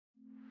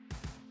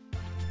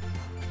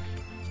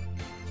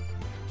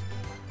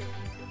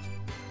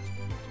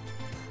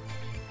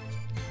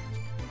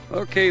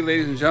Okay,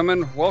 ladies and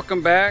gentlemen,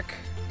 welcome back.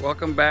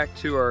 Welcome back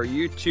to our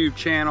YouTube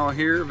channel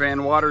here,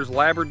 Van Waters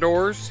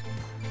Labradors.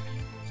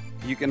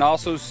 You can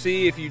also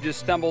see, if you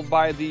just stumbled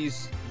by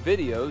these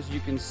videos,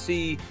 you can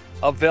see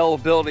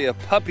availability of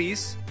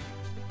puppies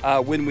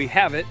when we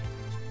have it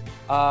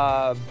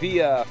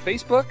via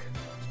Facebook,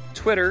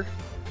 Twitter,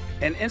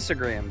 and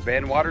Instagram.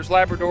 Van Waters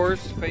Labradors,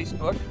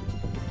 Facebook.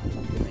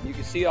 And you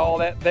can see all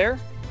that there.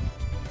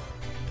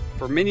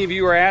 For many of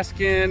you are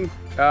asking,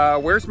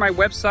 where's my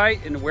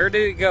website and where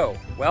did it go?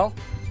 Well,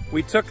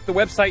 we took the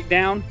website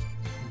down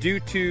due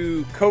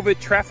to COVID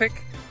traffic.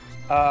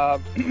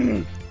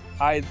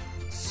 I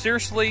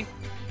seriously,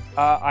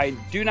 I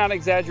do not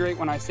exaggerate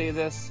when I say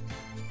this.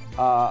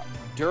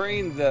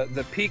 During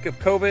the peak of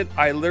COVID,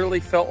 I literally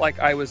felt like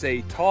I was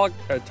a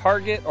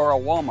Target or a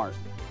Walmart.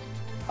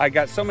 I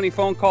got so many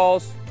phone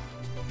calls,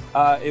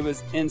 it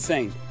was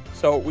insane.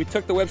 So we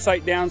took the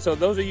website down. So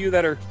those of you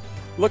that are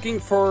looking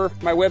for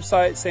my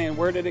website, saying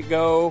where did it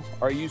go,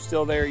 are you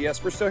still there?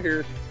 Yes, we're still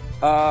here,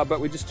 but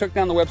we just took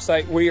down the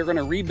website. We are going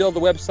to rebuild the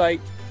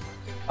website.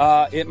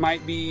 It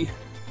might be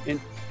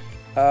in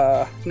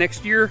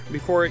next year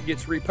before it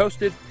gets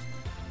reposted,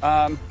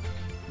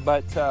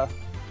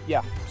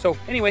 yeah. So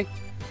anyway,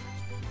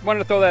 wanted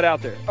to throw that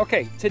out there.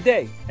 Okay,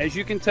 today, as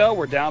you can tell,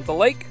 we're down at the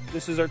lake.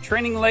 This is our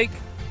training lake.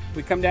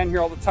 We come down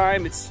here all the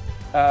time. It's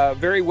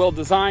very well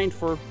designed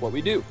for what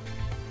we do.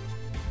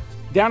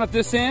 Down at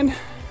this end,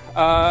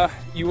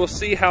 you will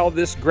see how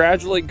this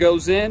gradually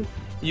goes in.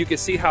 You can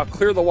see how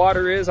clear the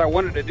water is. I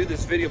wanted to do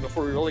this video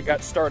before we really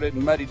got started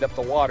and muddied up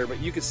the water, but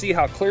you can see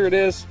how clear it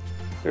is.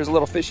 There's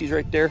little fishies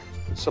right there,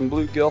 some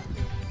bluegill.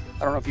 I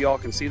don't know if you all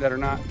can see that or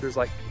not. There's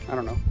like, I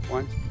don't know,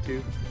 1,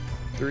 2,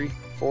 3,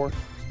 4,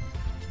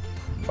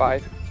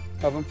 5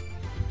 of them.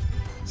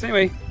 So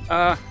anyway,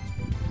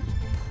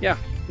 yeah,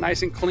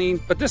 nice and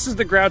clean. But this is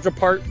the gradual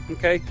part,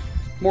 okay?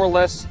 More or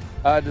less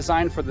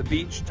designed for the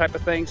beach type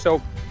of thing.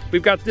 So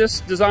we've got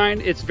this design.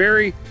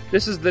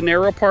 This is the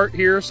narrow part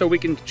here, so we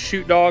can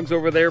shoot dogs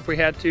over there if we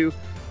had to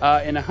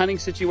in a hunting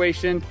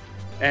situation.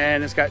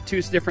 And it's got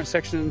 2 different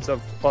sections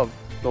of the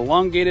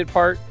elongated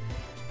part.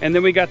 And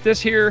then we got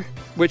this here,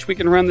 which we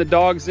can run the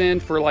dogs in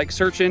for like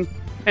searching.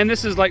 And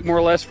this is like more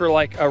or less for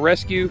like a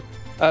rescue,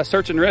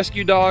 search and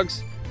rescue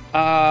dogs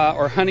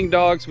or hunting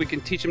dogs. We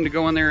can teach them to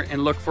go in there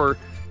and look for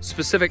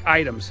specific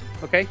items,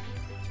 okay?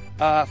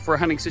 For a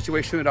hunting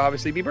situation, it would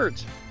obviously be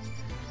birds.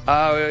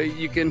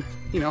 You can,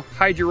 you know,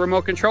 hide your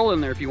remote control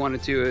in there if you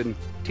wanted to and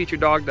teach your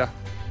dog to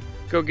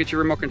go get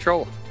your remote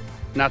control.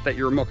 Not that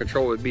your remote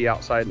control would be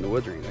outside in the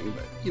woods or anything,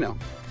 but you know,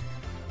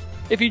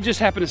 if you just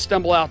happen to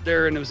stumble out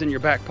there and it was in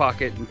your back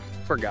pocket and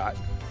forgot.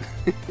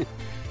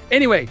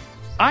 Anyway,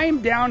 I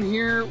am down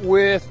here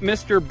with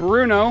Mr.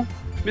 Bruno.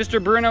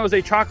 Mr. Bruno is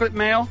a chocolate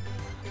male.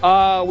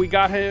 We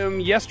got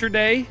him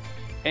yesterday,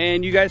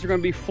 and you guys are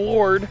going to be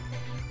floored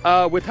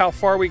with how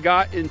far we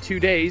got in 2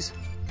 days.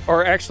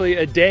 Or actually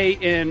a day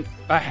and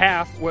a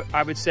half, what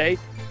I would say.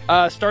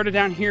 Started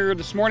down here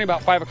this morning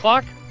about 5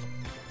 o'clock.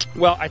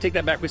 Well, I take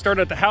that back. We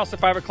started at the house at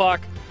 5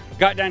 o'clock,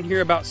 got down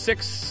here about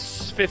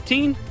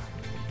 6:15.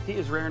 He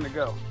is raring to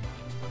go.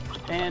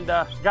 And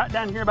got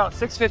down here about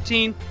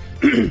 6:15.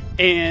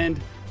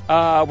 And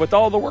with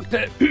all the work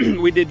that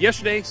we did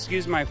yesterday,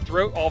 excuse my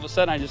throat, all of a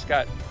sudden I just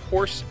got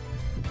hoarse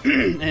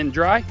and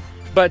dry.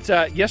 But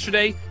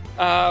yesterday,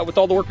 with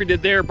all the work we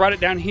did there, brought it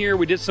down here.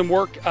 We did some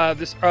work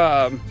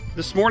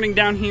this morning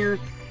down here,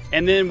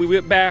 and then we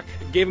went back,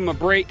 gave him a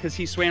break because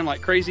he swam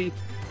like crazy,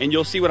 and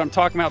you'll see what I'm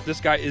talking about. This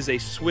guy is a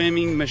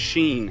swimming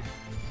machine.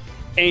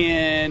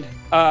 And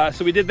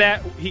so we did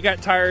that. He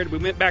got tired. We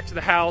went back to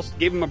the house,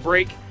 gave him a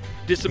break,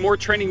 did some more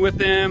training with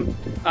them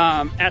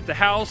at the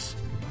house,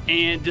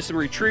 and did some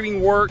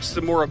retrieving work,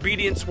 some more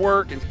obedience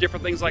work, and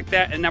different things like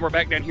that. And now we're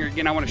back down here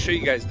again. I want to show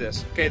you guys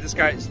this. Okay, this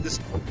guy is this.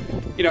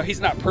 You know, he's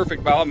not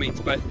perfect by all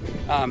means, but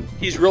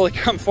he's really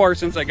come far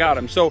since I got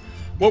him. So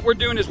what we're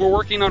doing is we're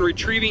working on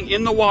retrieving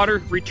in the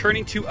water,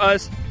 returning to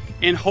us,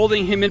 and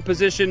holding him in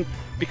position,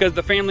 because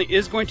the family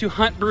is going to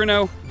hunt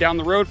Bruno down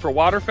the road for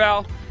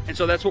waterfowl. And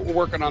so that's what we're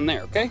working on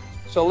there, okay?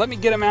 So let me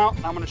get him out.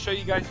 I'm gonna show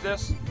you guys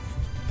this.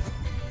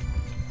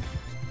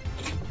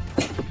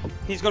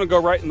 He's gonna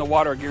go right in the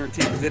water, I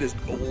guarantee, because it is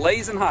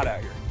blazing hot out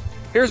here.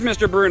 Here's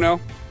Mr. Bruno.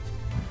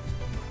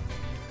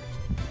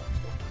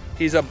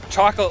 He's a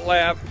chocolate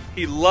lab.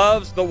 He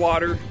loves the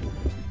water.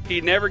 He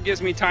never gives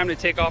me time to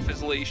take off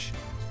his leash.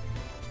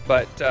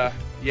 But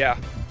yeah.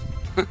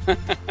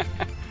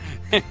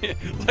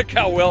 Look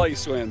how well he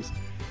swims.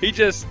 He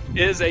just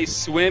is a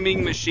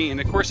swimming machine.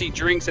 Of course, he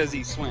drinks as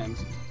he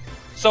swims.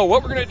 So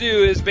what we're gonna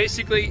do is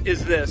basically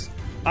this.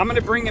 I'm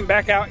gonna bring him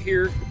back out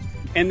here,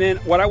 and then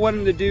what I want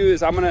him to do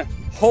is I'm gonna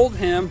hold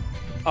him.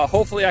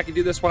 Hopefully I can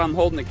do this while I'm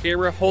holding the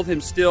camera. Hold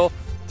him still,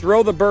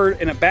 throw the bird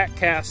in a back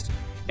cast,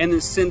 and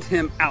then send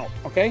him out,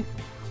 okay?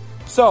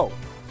 So,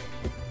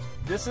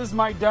 this is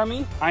my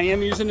dummy. I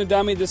am using a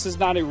dummy. This is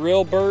not a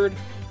real bird.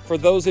 For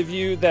those of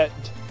you that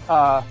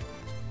are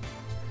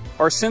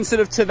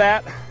sensitive to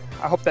that,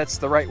 I hope that's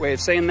the right way of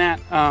saying that.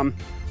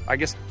 I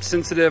guess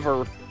sensitive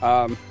or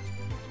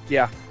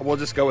yeah, we'll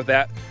just go with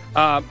that.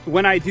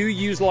 When I do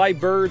use live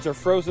birds or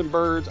frozen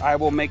birds, I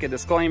will make a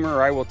disclaimer,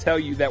 or I will tell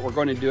you that we're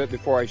going to do it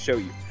before I show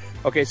you.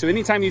 Okay, so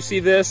anytime you see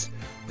this,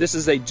 this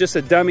is just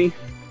a dummy.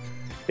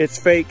 It's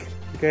fake,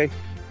 okay?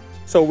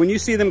 So when you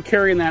see them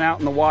carrying that out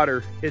in the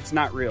water, it's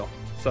not real.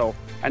 So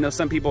I know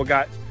some people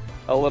got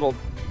a little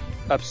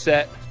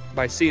upset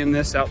by seeing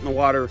this out in the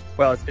water.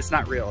 Well, it's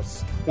not real.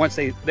 It's once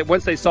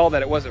they saw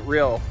that it wasn't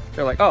real,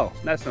 they're like, oh,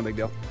 that's no big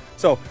deal.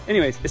 So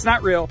anyways, it's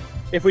not real.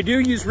 If we do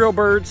use real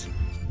birds,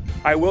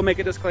 I will make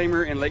a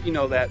disclaimer and let you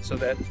know that, so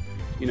that,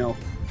 you know,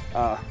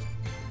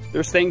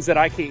 there's things that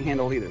I can't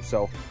handle either.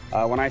 So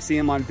when I see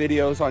them on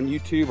videos on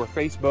YouTube or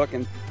Facebook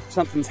and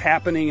something's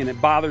happening and it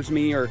bothers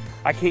me, or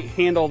I can't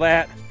handle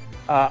that,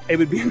 it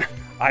would be,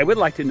 I would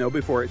like to know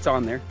before it's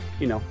on there,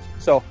 you know.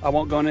 So I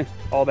won't go into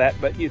all that,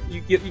 but you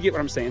get what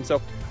I'm saying.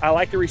 So I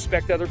like to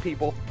respect other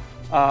people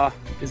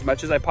as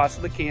much as I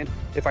possibly can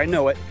if I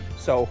know it.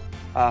 So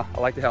I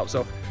like to help.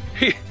 So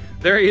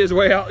there he is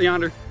way out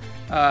yonder.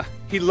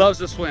 He loves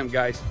to swim,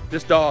 guys.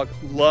 This dog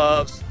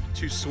loves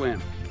to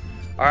swim.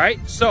 All right,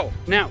 so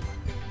now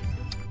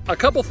a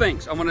couple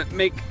things I want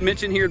to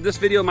mention here. This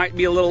video might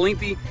be a little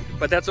lengthy,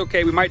 but that's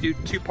okay. We might do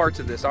 2 parts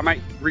of this. I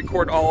might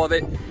record all of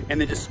it and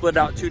then just split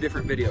out 2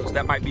 different videos.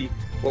 That might be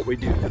what we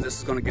do, because this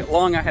is going to get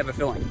long, I have a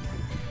feeling.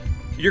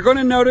 You're going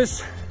to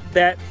notice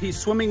that he's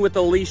swimming with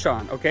the leash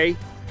on, okay?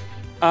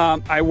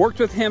 I worked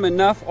with him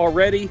enough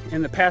already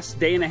in the past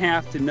day and a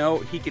half to know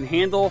he can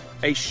handle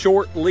a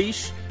short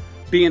leash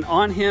being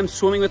on him,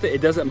 swimming with it.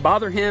 It doesn't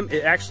bother him.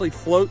 It actually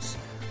floats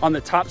on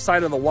the top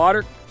side of the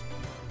water.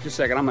 Just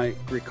a second, I'm gonna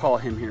recall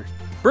him here.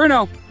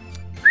 Bruno!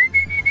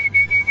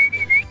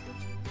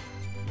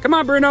 Come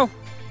on, Bruno!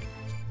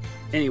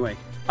 Anyway,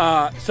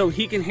 so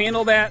he can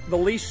handle that. The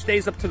leash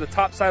stays up to the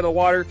top side of the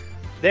water.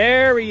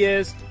 There he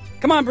is.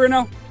 Come on,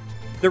 Bruno.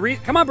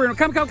 Come on, Bruno,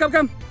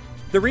 come.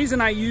 The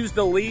reason I use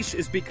the leash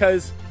is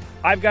because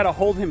I've got to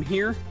hold him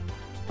here.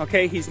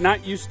 Okay, he's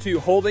not used to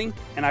holding,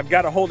 and I've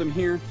got to hold him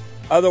here.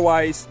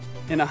 Otherwise,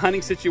 in a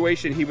hunting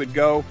situation, he would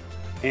go,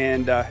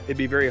 and it'd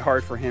be very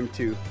hard for him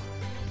to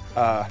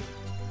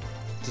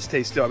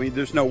stay still. I mean,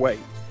 there's no way.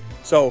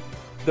 So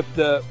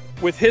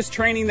with his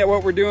training, that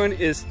what we're doing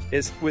is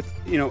with,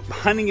 you know,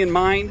 hunting in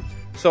mind.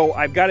 So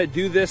I've got to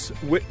do this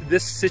with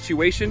this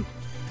situation.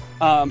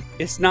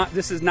 This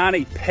is not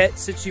a pet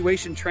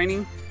situation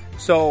training.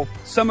 So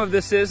some of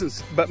this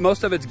is, but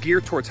most of it's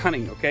geared towards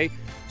hunting, okay?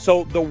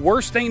 So the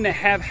worst thing to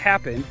have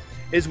happen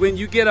is when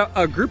you get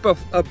a group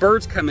of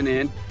birds coming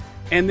in,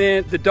 and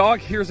then the dog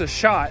hears a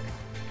shot,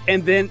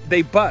 and then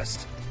they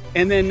bust.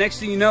 And then next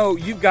thing you know,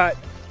 you've got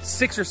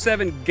 6 or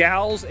 7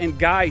 gals and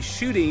guys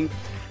shooting,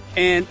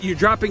 and you're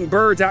dropping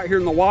birds out here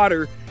in the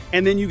water,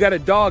 and then you got a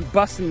dog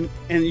busting,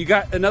 and you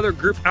got another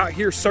group out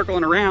here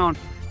circling around,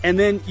 and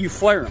then you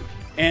flare them.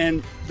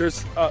 And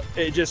there's,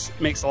 it just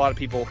makes a lot of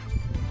people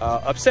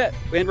upset,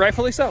 and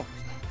rightfully so.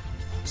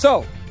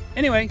 So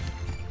anyway,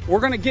 we're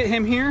gonna get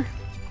him here.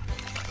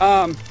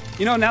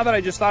 You know, now that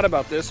I just thought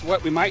about this,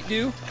 what we might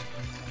do,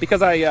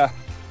 because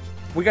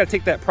we got to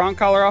take that prong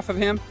collar off of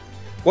him.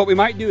 What we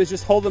might do is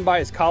just hold him by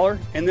his collar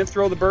and then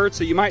throw the bird.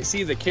 So you might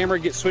see the camera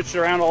get switched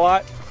around a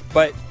lot,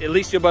 but at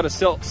least you'll be able to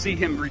still see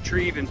him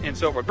retrieve and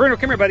so forth. Bruno,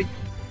 come here, buddy.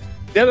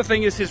 The other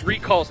thing is his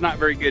recall is not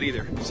very good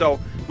either. So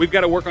we've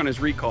got to work on his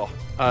recall.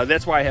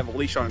 That's why I have a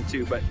leash on him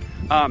too. But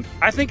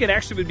I think it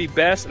actually would be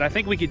best, and I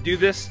think we could do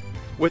this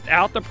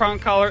without the prong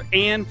collar,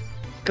 and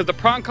because the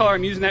prong collar,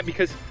 I'm using that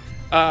because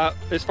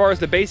as far as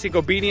the basic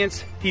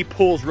obedience, he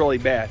pulls really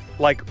bad,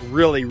 like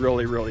really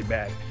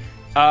bad.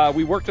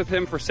 We worked with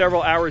him for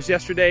several hours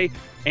yesterday,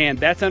 and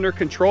that's under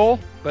control,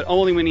 but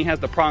only when he has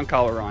the prong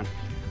collar on.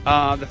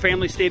 The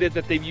family stated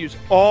that they've used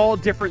all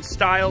different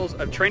styles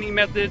of training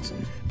methods.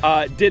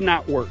 Did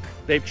not work.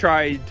 They've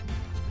tried,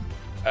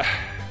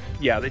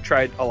 yeah, they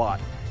tried a lot.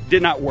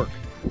 Did not work.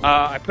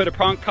 I put a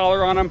prong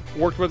collar on him,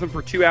 worked with him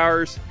for 2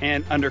 hours,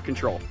 and under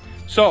control.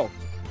 So,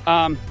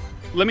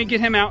 let me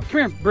get him out. Come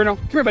here, Bruno.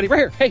 Come here, buddy. Right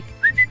here. Hey.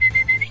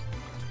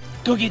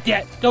 Go get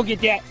that. Go get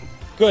that.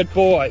 Good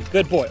boy.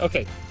 Good boy.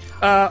 Okay.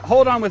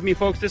 Hold on with me,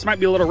 folks. This might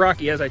be a little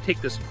rocky as I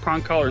take this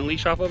prong collar and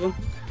leash off of him.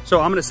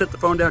 So I'm going to set the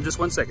phone down just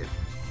 1 second.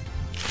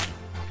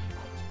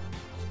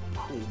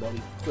 Hey,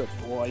 buddy. Good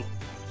boy.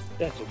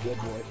 That's a good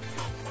boy.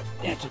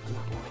 That's a good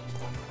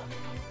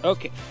boy.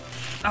 Okay.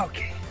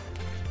 Okay.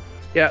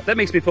 Yeah, that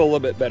makes me feel a little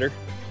bit better.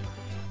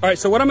 All right,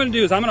 so what I'm going to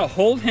do is I'm going to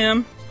hold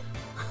him.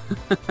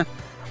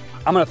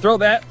 I'm going to throw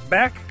that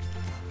back.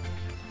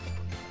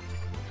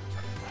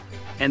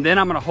 And then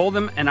I'm going to hold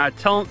him, and I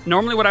tell him,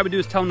 normally what I would do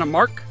is tell him to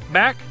mark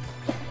back.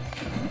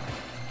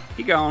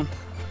 Keep going.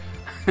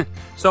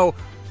 So,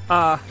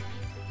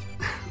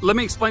 let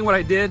me explain what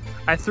I did.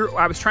 I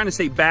was trying to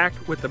say back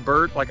with the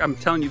bird, like I'm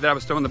telling you that I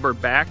was throwing the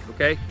bird back,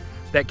 okay?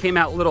 That came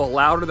out a little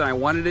louder than I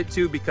wanted it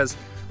to, because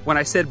when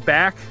I said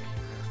back,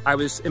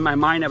 in my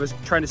mind, I was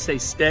trying to say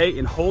stay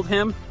and hold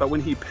him, but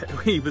when he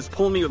was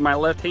pulling me with my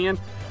left hand,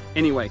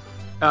 anyway.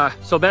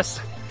 So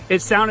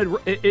it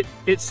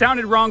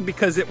sounded wrong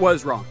because it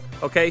was wrong,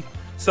 okay?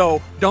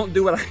 So don't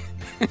do what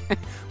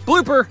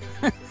blooper,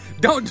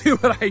 don't do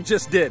what I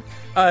just did.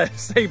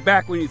 Say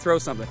back when you throw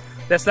something.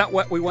 That's not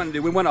what we want to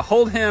do. We want to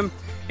hold him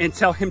and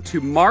tell him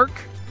to mark.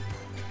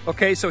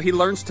 Okay, so he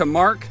learns to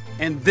mark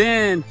and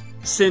then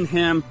send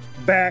him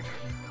back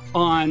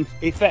on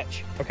a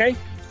fetch. Okay,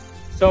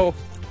 so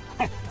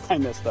I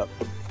messed up.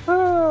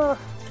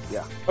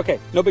 Yeah, okay,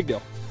 no big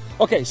deal.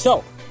 Okay,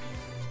 so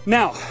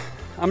now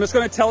I'm just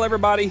going to tell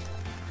everybody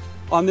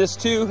on this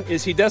too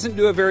is he doesn't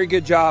do a very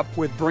good job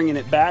with bringing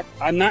it back.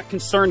 I'm not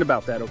concerned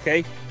about that,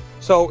 okay?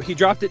 So he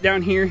dropped it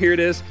down here. Here it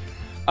is.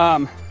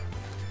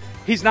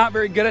 He's not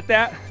very good at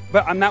that,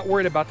 but I'm not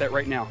worried about that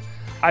right now.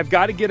 I've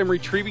got to get him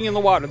retrieving in the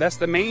water. That's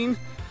the main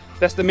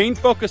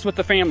focus with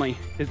the family,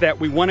 is that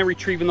we want to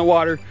retrieve in the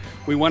water.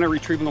 We want to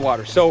retrieve in the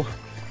water. So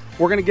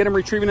we're going to get him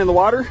retrieving in the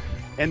water,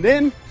 and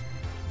then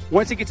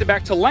once he gets it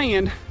back to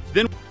land,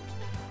 then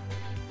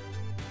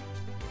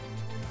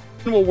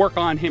we'll work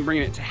on him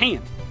bringing it to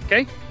hand,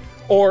 okay?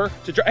 Or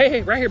to dry.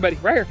 Hey, right here, buddy,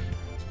 right here.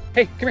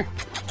 Hey, come here.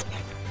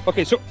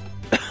 Okay, so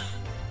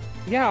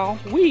yeah,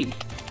 you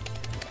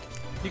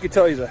can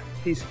tell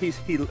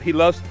he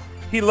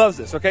loves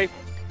this, okay?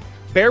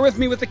 Bear with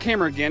me with the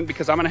camera again,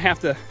 because I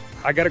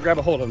gotta grab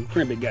a hold of him. Come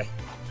here, big guy.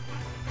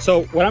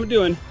 So what I'm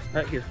doing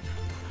right here,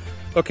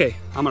 okay,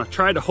 I'm gonna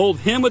try to hold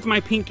him with my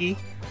pinky,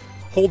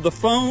 hold the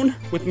phone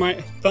with my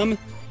thumb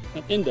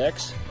and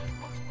index.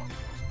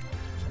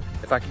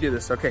 If I can do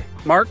this, okay.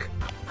 Mark,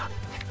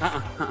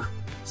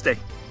 stay,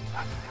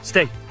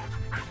 stay,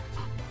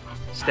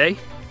 stay,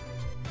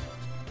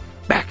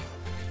 back.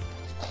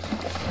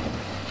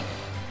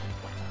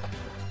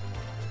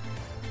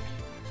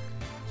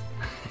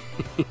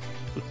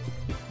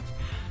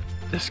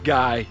 This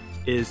guy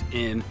is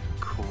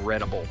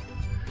incredible.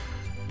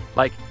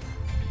 Like,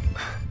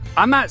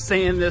 I'm not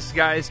saying this,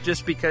 guys,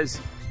 just because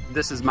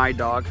this is my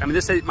dog. I mean,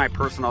 this ain't my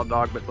personal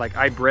dog, but like,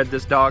 I bred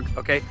this dog,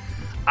 okay?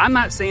 I'm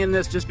not saying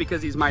this just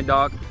because he's my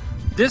dog.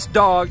 This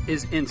dog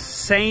is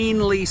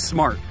insanely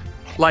smart.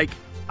 Like,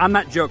 I'm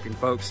not joking,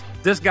 folks.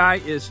 This guy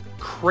is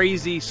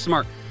crazy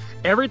smart.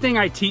 Everything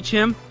I teach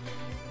him,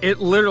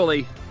 it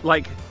literally,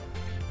 like,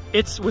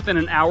 it's within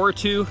an hour or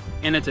two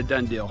and it's a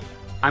done deal.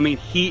 I mean,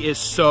 he is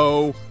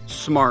so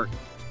smart.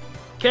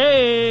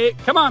 Okay,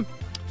 come on.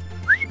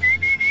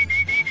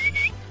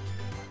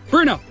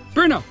 Bruno,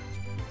 Bruno.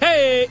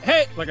 Hey,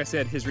 hey. Like I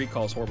said, his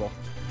recall is horrible.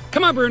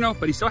 Come on, Bruno,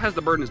 but he still has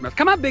the bird in his mouth.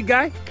 Come on, big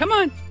guy, come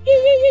on. Yee,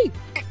 yee, yee.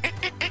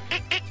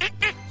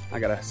 I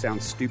gotta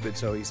sound stupid,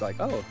 so he's like,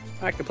 oh,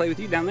 I can play with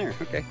you down there,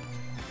 okay.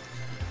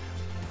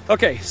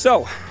 Okay,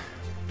 so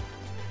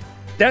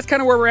that's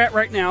kind of where we're at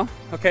right now,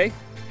 okay.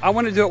 I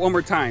want to do it one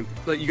more time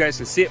so that you guys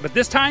can see it, but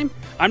this time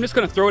I'm just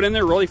going to throw it in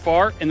there really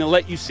far and then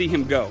let you see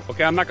him go,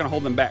 okay? I'm not going to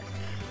hold him back.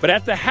 But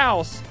at the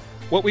house,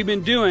 what we've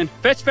been doing,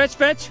 fetch, fetch,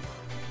 fetch,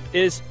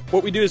 is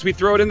what we do is we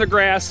throw it in the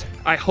grass.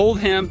 I hold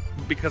him,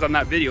 because I'm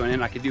not videoing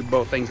and I can do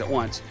both things at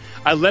once.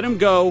 I let him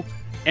go,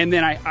 and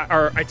then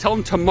I tell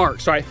him to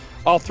mark. So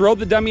I'll throw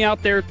the dummy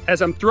out there.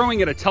 As I'm throwing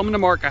it, I tell him to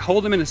mark. I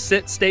hold him in a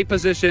sit, stay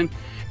position,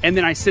 and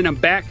then I send him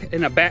back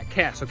in a back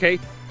cast, okay?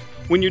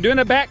 When you're doing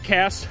a back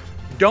cast,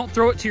 don't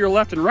throw it to your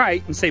left and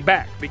right and say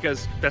back,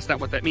 because that's not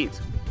what that means,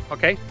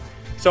 okay?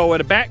 So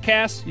at a back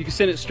cast, you can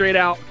send it straight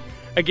out.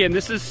 Again,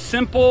 this is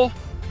simple,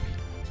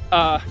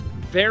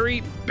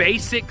 very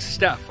basic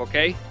stuff,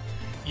 okay?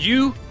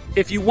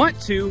 If you want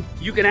to,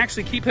 you can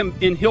actually keep him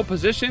in heel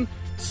position,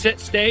 sit,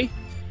 stay,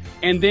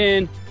 and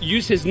then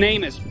use his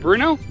name as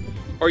Bruno,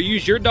 or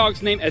use your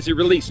dog's name as a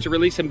release. To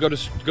release him, go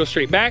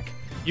straight back.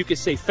 You can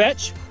say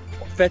fetch,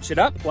 or fetch it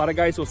up. A lot of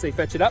guys will say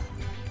fetch it up,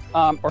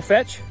 or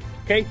fetch.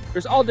 Okay,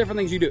 there's all different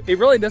things you do. It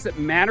really doesn't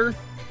matter.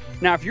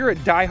 Now, if you're a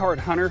diehard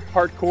hunter,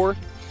 hardcore,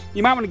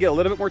 you might want to get a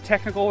little bit more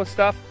technical with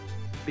stuff,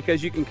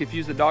 because you can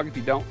confuse the dog if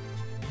you don't.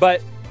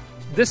 But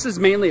this is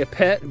mainly a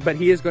pet, but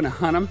he is going to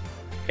hunt them.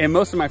 And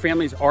most of my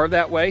families are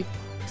that way,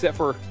 except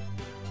for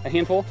a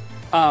handful.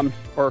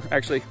 Or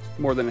actually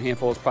more than a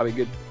handful. It's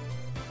probably a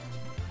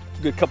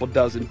good couple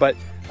dozen. But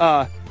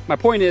my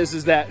point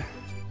is that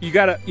you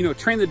gotta,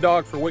 train the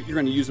dog for what you're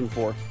going to use him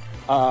for.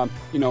 And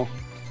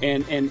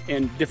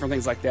different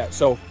things like that.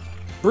 So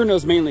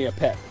Bruno's mainly a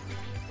pet,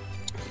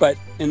 but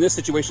in this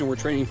situation we're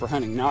training for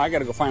hunting. Now I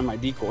gotta go find my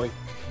decoy,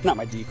 not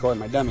my decoy,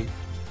 my dummy.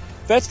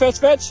 Fetch, fetch,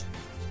 fetch,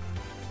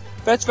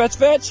 fetch, fetch,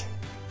 fetch.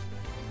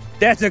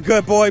 That's a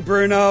good boy,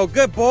 Bruno.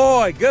 Good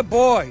boy, good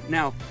boy.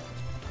 Now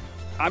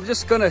I'm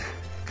just gonna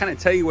kind of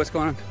tell you what's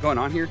going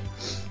on here.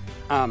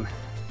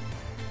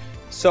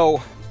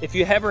 So if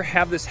you ever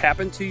have this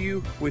happen to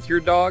you with your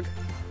dog,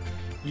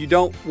 you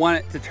don't want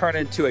it to turn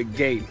into a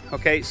game,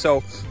 okay?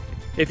 So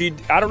I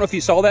don't know if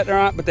you saw that or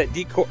not, but that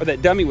decoy, or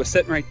that dummy was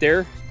sitting right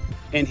there,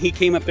 and he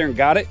came up there and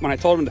got it. When I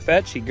told him to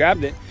fetch, he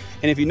grabbed it,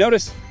 and if you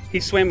notice, he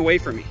swam away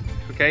from me,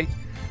 okay?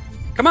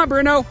 Come on,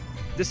 Bruno.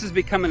 This is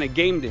becoming a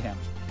game to him,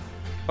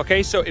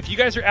 okay? So if you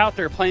guys are out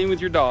there playing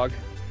with your dog,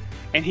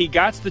 and he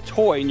got the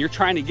toy, and you're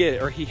trying to get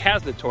it, or he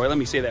has the toy, let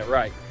me say that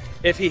right.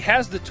 If he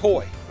has the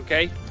toy,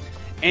 okay,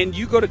 and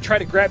you go to try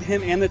to grab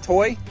him and the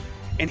toy,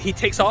 and he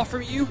takes off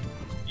from you,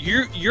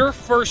 your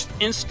first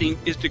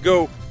instinct is to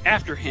go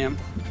after him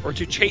or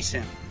to chase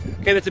him.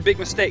 Okay, that's a big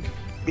mistake,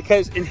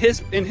 because in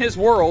his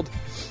world,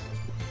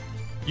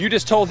 you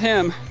just told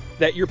him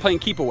that you're playing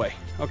keep away,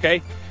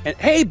 okay? And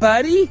hey,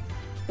 buddy,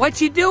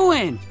 what you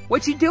doing?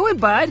 What you doing,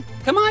 bud?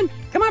 Come on,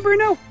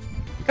 Bruno.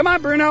 Come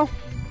on, Bruno.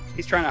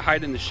 He's trying to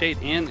hide in the shade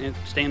and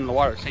stay in the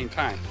water at the same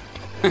time.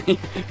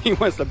 He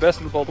wants the best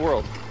of both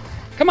worlds.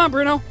 Come on,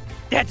 Bruno.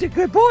 That's a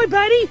good boy,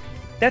 buddy.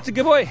 That's a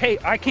good boy. Hey,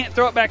 I can't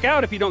throw it back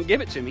out if you don't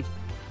give it to me.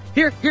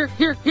 Here.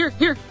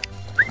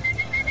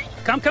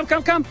 Come.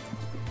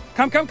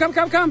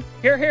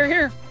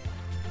 Here.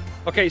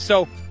 Okay,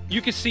 so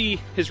you can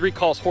see his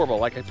recall is horrible,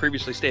 like I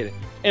previously stated,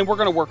 and we're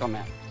gonna work on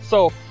that.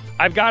 So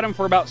I've got him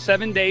for about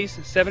 7 days,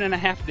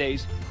 7.5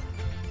 days.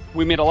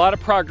 We made a lot of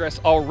progress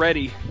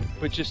already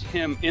with just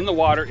him in the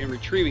water and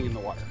retrieving in the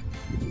water.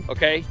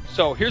 Okay,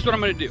 so here's what I'm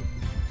gonna do.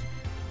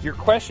 Your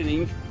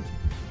question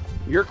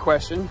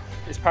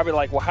is probably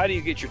like, well, how do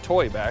you get your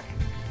toy back?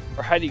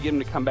 Or how do you get him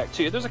to come back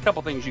to you? There's a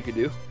couple things you could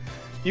do.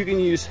 You can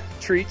use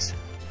treats.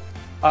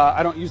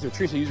 I don't use their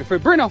treats, I use their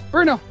food. Bruno.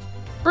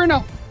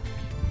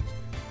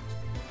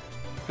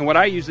 And what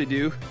I usually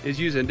do is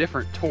use a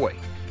different toy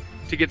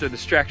to get their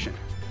distraction,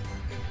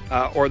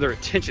 or their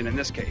attention in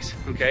this case,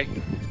 okay?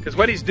 Because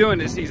what he's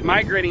doing is he's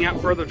migrating out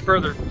further and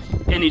further,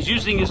 and he's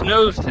using his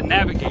nose to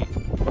navigate,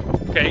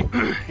 okay?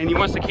 And he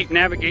wants to keep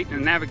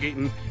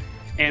navigating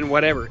and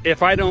whatever.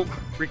 If I don't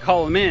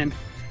recall him in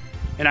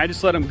and I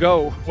just let him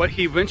go, what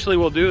he eventually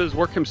will do is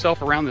work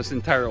himself around this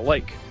entire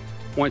lake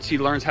once he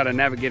learns how to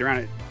navigate around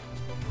it.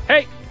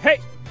 Hey!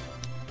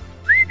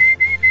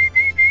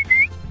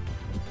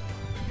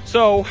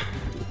 So,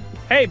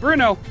 hey,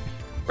 Bruno,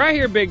 right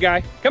here, big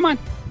guy. Come on.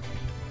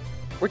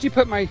 Where'd you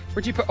put,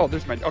 oh,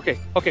 there's my, okay,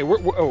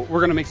 we're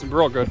gonna make some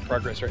real good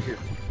progress right here.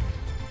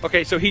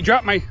 Okay, so he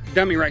dropped my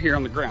dummy right here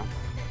on the ground.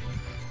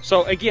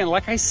 So again,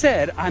 like I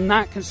said, I'm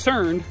not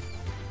concerned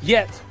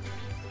yet.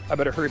 I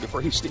better hurry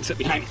before he sneaks up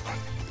behind me.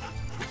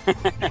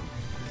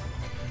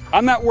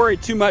 I'm not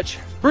worried too much.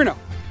 Bruno,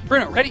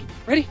 ready?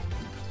 Hey,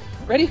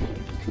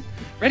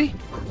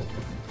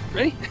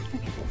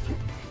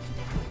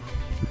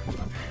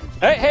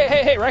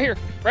 right here,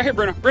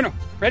 Bruno,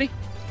 ready?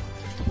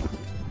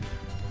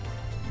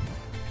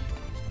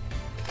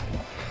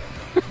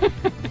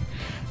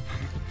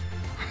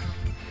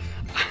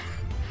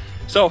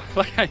 So,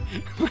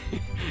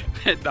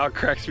 that dog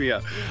cracks me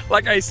up.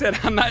 Like I said,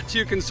 I'm not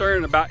too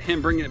concerned about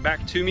him bringing it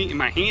back to me in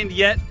my hand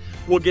yet.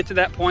 We'll get to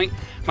that point.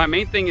 My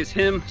main thing is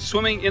him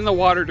swimming in the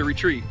water to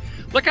retrieve.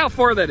 Look how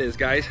far that is,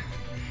 guys.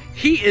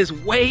 He is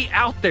way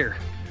out there.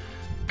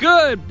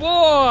 Good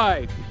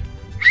boy.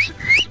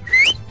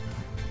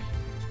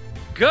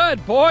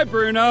 Good boy,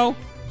 Bruno.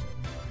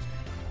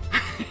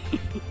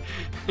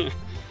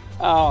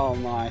 Oh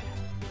my.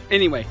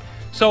 Anyway,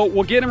 so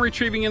we'll get him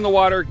retrieving in the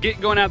water,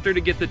 going out there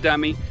to get the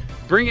dummy,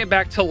 bring it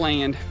back to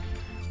land.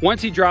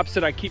 Once he drops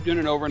it, I keep doing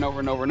it over and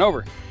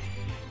over.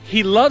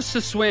 He loves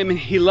to swim and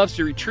he loves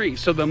to retrieve.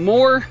 So the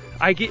more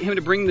I get him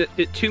to bring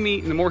it to me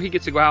and the more he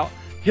gets to go out,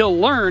 he'll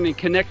learn and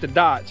connect the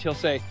dots. He'll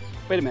say,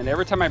 wait a minute,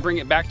 every time I bring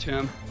it back to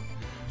him,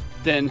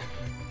 then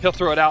he'll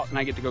throw it out and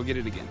I get to go get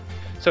it again.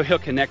 So he'll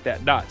connect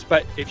that dots.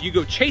 But if you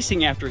go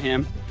chasing after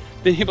him,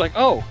 then he'll be like,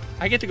 oh,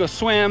 I get to go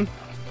swim,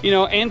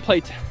 and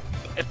play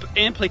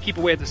keep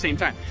away at the same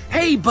time.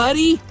 Hey,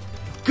 buddy.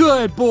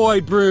 Good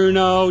boy,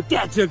 Bruno.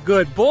 That's a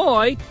good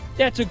boy.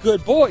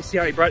 See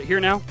how he brought it here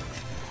now?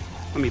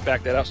 Let me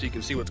back that out so you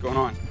can see what's going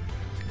on.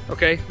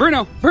 Okay,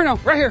 Bruno,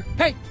 right here.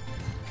 Hey,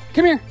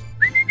 come here.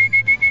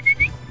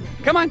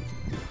 Come on.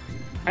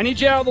 I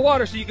need you out of the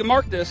water so you can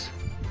mark this.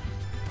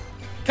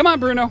 Come on,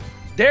 Bruno.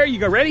 There you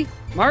go. Ready?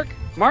 Mark.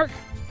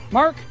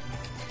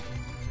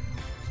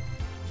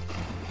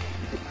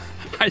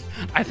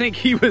 I think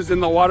he was in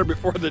the water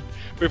before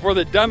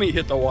the dummy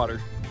hit the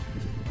water.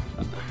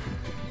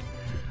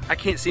 I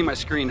can't see my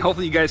screen.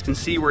 Hopefully you guys can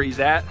see where he's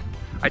at.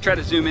 I try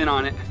to zoom in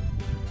on it.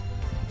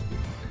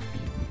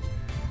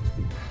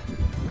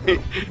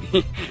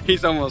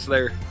 He's almost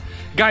there.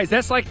 Guys,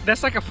 that's like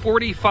a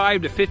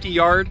 45 to 50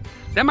 yard.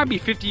 That might be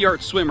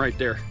 50-yard swim right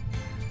there.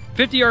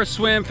 50-yard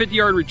swim,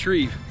 50-yard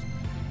retrieve.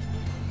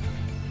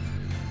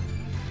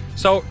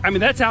 So, I mean,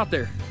 that's out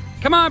there.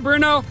 Come on,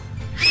 Bruno.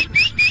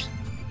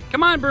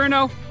 Come on,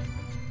 Bruno.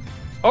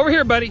 Over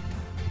here, buddy.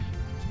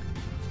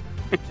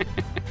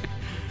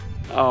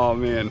 Oh,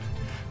 man.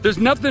 There's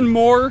nothing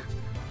more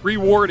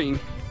rewarding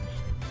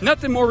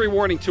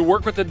to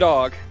work with the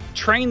dog,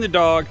 train the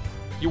dog.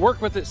 You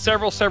work with it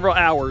several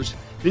hours.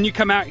 Then you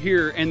come out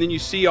here and then you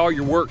see all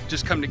your work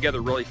just come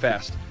together really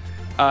fast.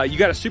 You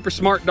got a super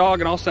smart dog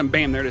and all of a sudden,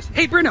 bam, there it is.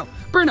 Hey, Bruno.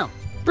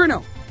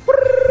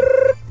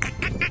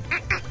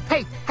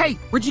 Hey,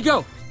 where'd you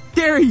go?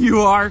 There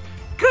you are.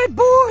 Good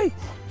boy.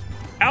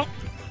 Out.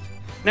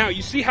 Now,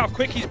 you see how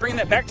quick he's bringing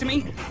that back to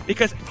me?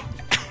 Because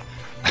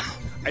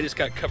I just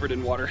got covered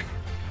in water.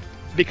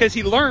 Because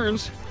he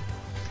learns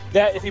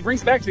that if he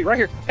brings it back to me right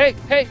here, hey,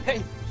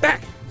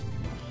 back.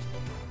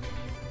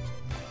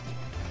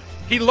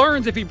 He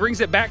learns if he brings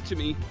it back to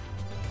me,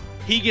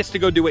 he gets to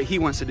go do what he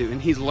wants to do,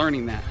 and he's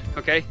learning that,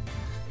 okay?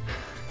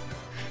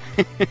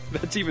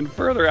 That's even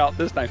further out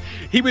this time.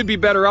 He would be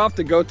better off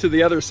to go to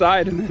the other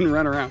side and then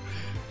run around.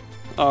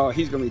 Oh,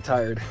 he's gonna be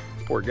tired,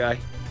 poor guy.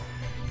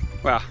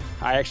 Well,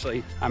 I'm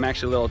actually a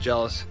little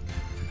jealous.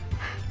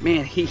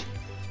 Man, he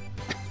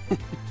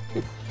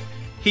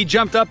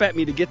jumped up at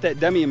me to get that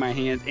dummy in my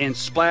hands and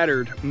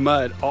splattered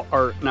mud,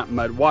 or not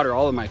mud, water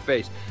all in my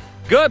face.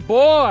 Good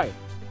boy.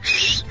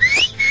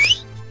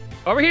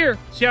 Over here.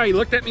 See how he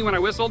looked at me when I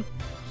whistled?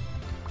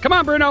 Come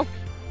on, Bruno.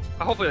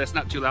 Hopefully that's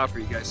not too loud for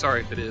you guys.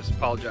 Sorry if it is,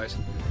 apologize.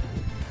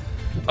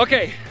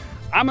 Okay,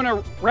 I'm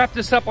gonna wrap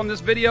this up on this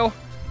video.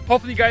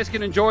 Hopefully you guys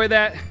can enjoy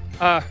that.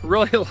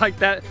 Really like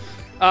that,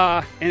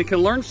 and can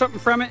learn something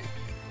from it,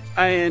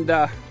 and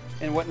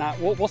whatnot.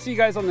 We'll see you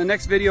guys on the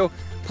next video.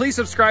 Please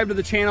subscribe to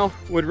the channel,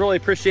 would really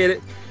appreciate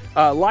it.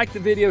 Like the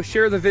video,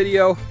 share the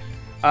video.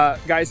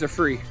 Guys, they're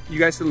free. You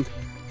guys can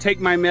take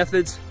my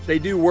methods, they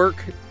do work.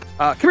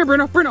 Come here,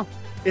 Bruno. Bruno,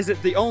 is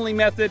it the only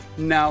method?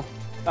 No.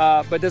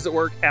 But does it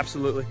work?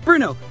 Absolutely.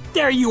 Bruno,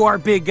 there you are,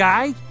 big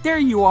guy. There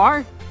you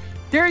are.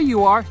 There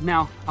you are.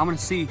 Now, I'm gonna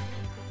see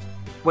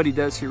what he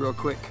does here real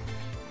quick.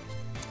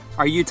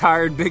 Are you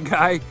tired, big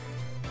guy?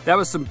 That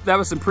was some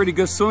pretty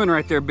good swimming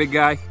right there, big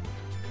guy.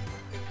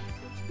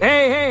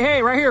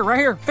 Hey, right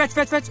here. Fetch.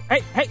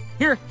 Hey,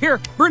 here,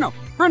 Bruno.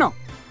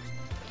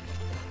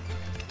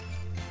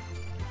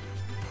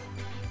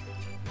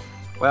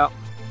 Well,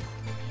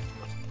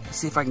 let's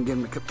see if I can get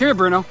him to come. Come here,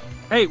 Bruno.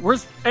 Hey,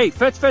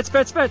 fetch. You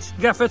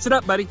gotta fetch it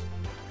up, buddy. You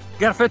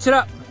gotta fetch it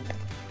up.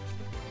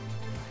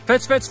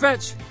 Fetch.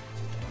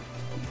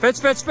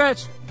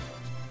 Fetch.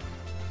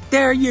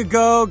 There you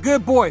go,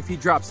 good boy. If he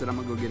drops it, I'm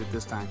gonna go get it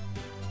this time.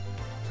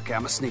 Okay,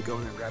 I'm gonna sneak over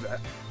there and grab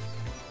that.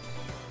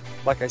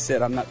 Like I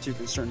said, I'm not too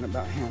concerned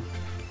about him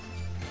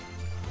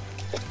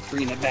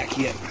bringing it back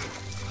yet.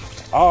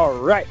 All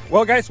right,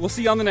 well guys, we'll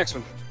see you on the next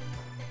one.